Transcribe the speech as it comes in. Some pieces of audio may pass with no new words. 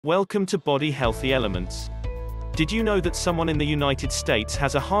Welcome to Body Healthy Elements. Did you know that someone in the United States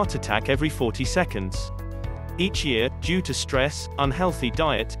has a heart attack every 40 seconds? Each year, due to stress, unhealthy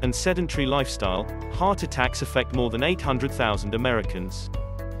diet, and sedentary lifestyle, heart attacks affect more than 800,000 Americans.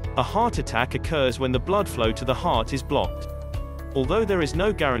 A heart attack occurs when the blood flow to the heart is blocked. Although there is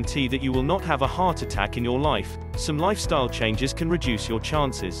no guarantee that you will not have a heart attack in your life, some lifestyle changes can reduce your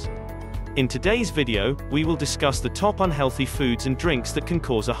chances. In today's video, we will discuss the top unhealthy foods and drinks that can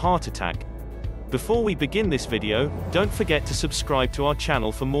cause a heart attack. Before we begin this video, don't forget to subscribe to our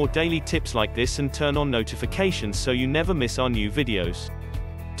channel for more daily tips like this and turn on notifications so you never miss our new videos.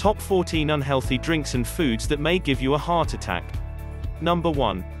 Top 14 unhealthy drinks and foods that may give you a heart attack. Number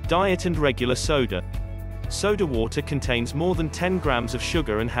 1. Diet and regular soda. Soda water contains more than 10 grams of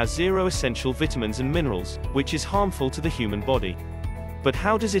sugar and has 0 essential vitamins and minerals, which is harmful to the human body. But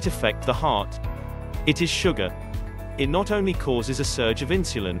how does it affect the heart? It is sugar. It not only causes a surge of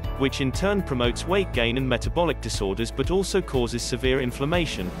insulin, which in turn promotes weight gain and metabolic disorders, but also causes severe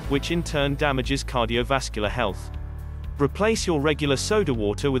inflammation, which in turn damages cardiovascular health. Replace your regular soda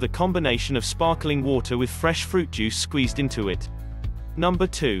water with a combination of sparkling water with fresh fruit juice squeezed into it. Number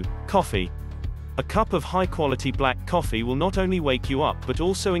 2. Coffee. A cup of high-quality black coffee will not only wake you up but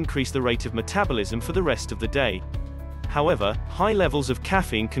also increase the rate of metabolism for the rest of the day. However, high levels of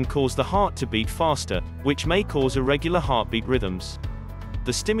caffeine can cause the heart to beat faster, which may cause irregular heartbeat rhythms.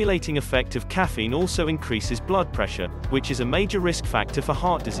 The stimulating effect of caffeine also increases blood pressure, which is a major risk factor for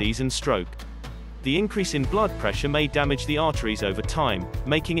heart disease and stroke. The increase in blood pressure may damage the arteries over time,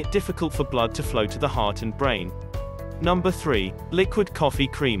 making it difficult for blood to flow to the heart and brain. Number 3. Liquid coffee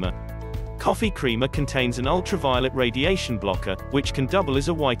creamer. Coffee creamer contains an ultraviolet radiation blocker, which can double as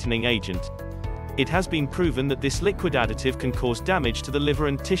a whitening agent. It has been proven that this liquid additive can cause damage to the liver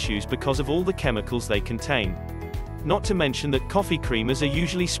and tissues because of all the chemicals they contain. Not to mention that coffee creamers are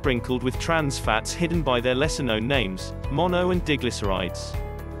usually sprinkled with trans fats hidden by their lesser-known names, mono and diglycerides.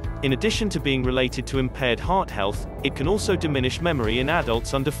 In addition to being related to impaired heart health, it can also diminish memory in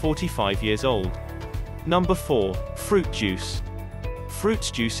adults under 45 years old. Number 4. Fruit juice. Fruit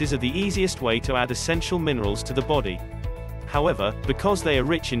juices are the easiest way to add essential minerals to the body. However, because they are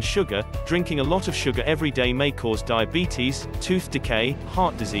rich in sugar, drinking a lot of sugar every day may cause diabetes, tooth decay,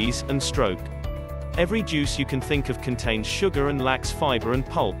 heart disease, and stroke. Every juice you can think of contains sugar and lacks fiber and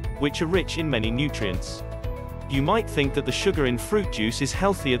pulp, which are rich in many nutrients. You might think that the sugar in fruit juice is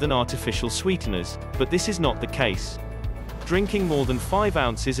healthier than artificial sweeteners, but this is not the case. Drinking more than 5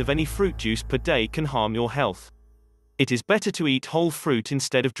 ounces of any fruit juice per day can harm your health. It is better to eat whole fruit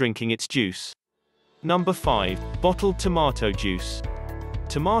instead of drinking its juice. Number 5. Bottled tomato juice.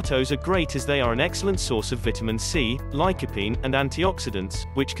 Tomatoes are great as they are an excellent source of vitamin C, lycopene, and antioxidants,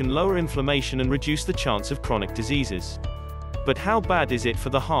 which can lower inflammation and reduce the chance of chronic diseases. But how bad is it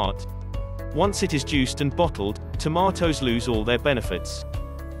for the heart? Once it is juiced and bottled, tomatoes lose all their benefits.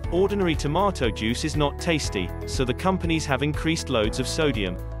 Ordinary tomato juice is not tasty, so the companies have increased loads of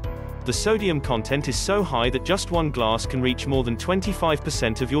sodium. The sodium content is so high that just one glass can reach more than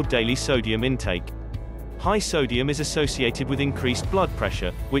 25% of your daily sodium intake. High sodium is associated with increased blood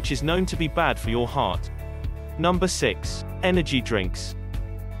pressure, which is known to be bad for your heart. Number 6. Energy drinks.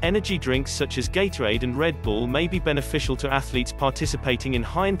 Energy drinks such as Gatorade and Red Bull may be beneficial to athletes participating in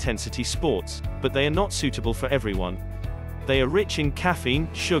high-intensity sports, but they are not suitable for everyone. They are rich in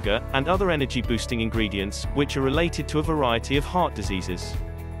caffeine, sugar, and other energy-boosting ingredients, which are related to a variety of heart diseases.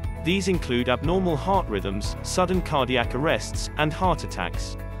 These include abnormal heart rhythms, sudden cardiac arrests, and heart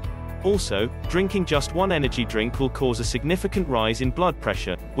attacks. Also, drinking just one energy drink will cause a significant rise in blood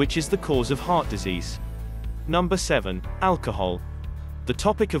pressure, which is the cause of heart disease. Number 7. Alcohol. The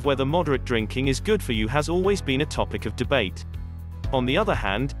topic of whether moderate drinking is good for you has always been a topic of debate. On the other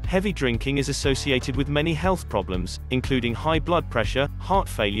hand, heavy drinking is associated with many health problems, including high blood pressure, heart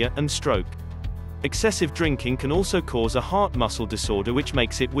failure, and stroke. Excessive drinking can also cause a heart muscle disorder which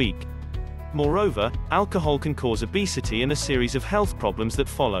makes it weak. Moreover, alcohol can cause obesity and a series of health problems that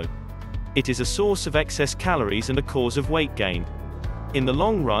follow. It is a source of excess calories and a cause of weight gain. In the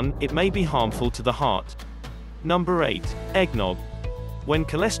long run, it may be harmful to the heart. Number 8. Eggnog. When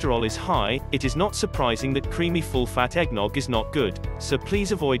cholesterol is high, it is not surprising that creamy full-fat eggnog is not good, so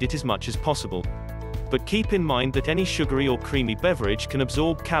please avoid it as much as possible. But keep in mind that any sugary or creamy beverage can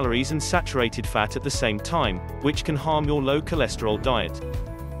absorb calories and saturated fat at the same time, which can harm your low cholesterol diet.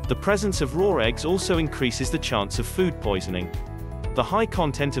 The presence of raw eggs also increases the chance of food poisoning. The high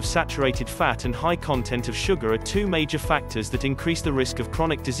content of saturated fat and high content of sugar are two major factors that increase the risk of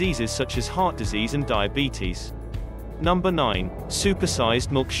chronic diseases such as heart disease and diabetes. Number 9. Supersized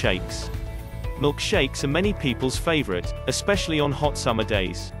milkshakes. Milkshakes are many people's favorite, especially on hot summer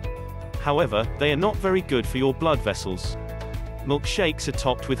days. However, they are not very good for your blood vessels. Milkshakes are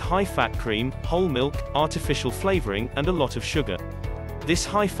topped with high-fat cream, whole milk, artificial flavoring, and a lot of sugar. This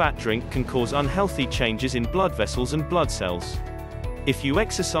high-fat drink can cause unhealthy changes in blood vessels and blood cells. If you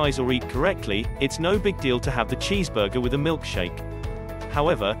exercise or eat correctly, it's no big deal to have the cheeseburger with a milkshake.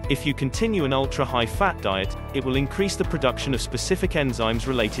 However, if you continue an ultra-high-fat diet, it will increase the production of specific enzymes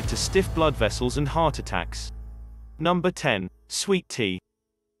related to stiff blood vessels and heart attacks. Number 10. Sweet tea.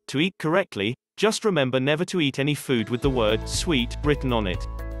 To eat correctly, just remember never to eat any food with the word sweet written on it.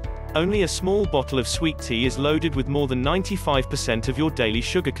 Only a small bottle of sweet tea is loaded with more than 95% of your daily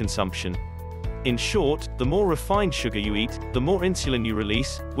sugar consumption. In short, the more refined sugar you eat, the more insulin you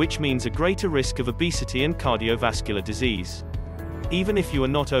release, which means a greater risk of obesity and cardiovascular disease. Even if you are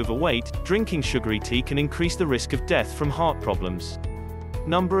not overweight, drinking sugary tea can increase the risk of death from heart problems.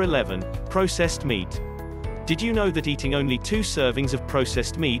 Number 11. Processed meat. Did you know that eating only 2 servings of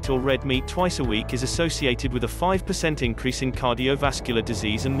processed meat or red meat twice a week is associated with a 5% increase in cardiovascular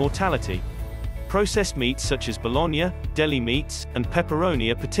disease and mortality? Processed meats such as bologna, deli meats, and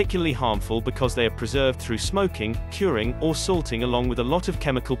pepperoni are particularly harmful because they are preserved through smoking, curing, or salting along with a lot of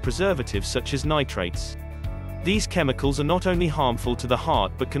chemical preservatives such as nitrates. These chemicals are not only harmful to the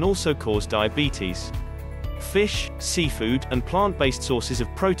heart but can also cause diabetes. Fish, seafood, and plant-based sources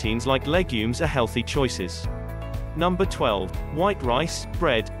of proteins like legumes are healthy choices. Number 12. White rice,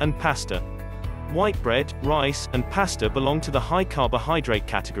 bread, and pasta. White bread, rice, and pasta belong to the high carbohydrate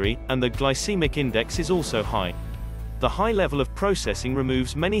category, and the glycemic index is also high. The high level of processing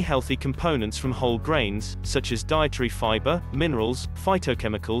removes many healthy components from whole grains, such as dietary fiber, minerals,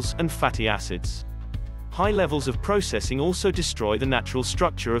 phytochemicals, and fatty acids. High levels of processing also destroy the natural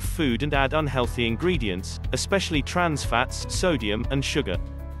structure of food and add unhealthy ingredients, especially trans fats, sodium, and sugar.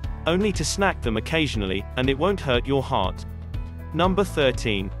 Only to snack them occasionally, and it won't hurt your heart. Number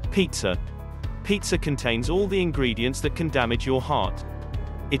 13. Pizza. Pizza contains all the ingredients that can damage your heart.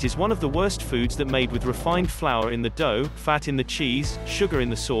 It is one of the worst foods that made with refined flour in the dough, fat in the cheese, sugar in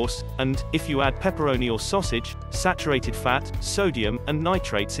the sauce, and, if you add pepperoni or sausage, saturated fat, sodium, and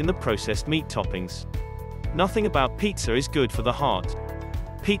nitrates in the processed meat toppings. Nothing about pizza is good for the heart.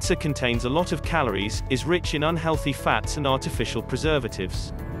 Pizza contains a lot of calories, is rich in unhealthy fats and artificial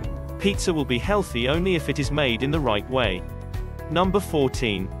preservatives. Pizza will be healthy only if it is made in the right way. Number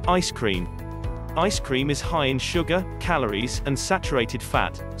 14. Ice cream. Ice cream is high in sugar, calories, and saturated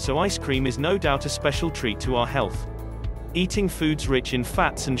fat, so ice cream is no doubt a special treat to our health. Eating foods rich in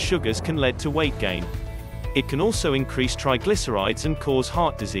fats and sugars can lead to weight gain. It can also increase triglycerides and cause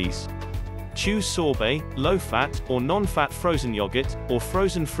heart disease. Choose sorbet, low-fat, or non-fat frozen yogurt, or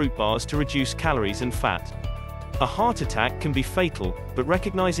frozen fruit bars to reduce calories and fat. A heart attack can be fatal, but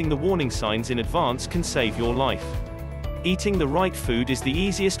recognizing the warning signs in advance can save your life. Eating the right food is the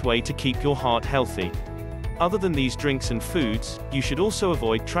easiest way to keep your heart healthy. Other than these drinks and foods, you should also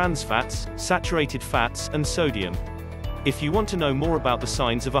avoid trans fats, saturated fats, and sodium. If you want to know more about the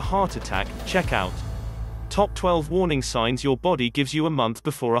signs of a heart attack, check out Top 12 Warning Signs Your Body Gives You a Month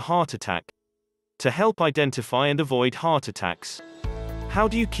Before a Heart Attack. To help identify and avoid heart attacks. How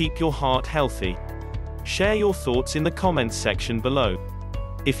do you keep your heart healthy? Share your thoughts in the comments section below.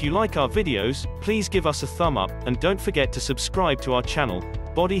 If you like our videos, please give us a thumb up, and don't forget to subscribe to our channel,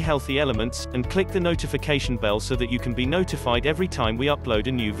 Body Healthy Elements, and click the notification bell so that you can be notified every time we upload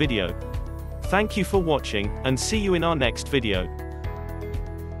a new video. Thank you for watching, and see you in our next video.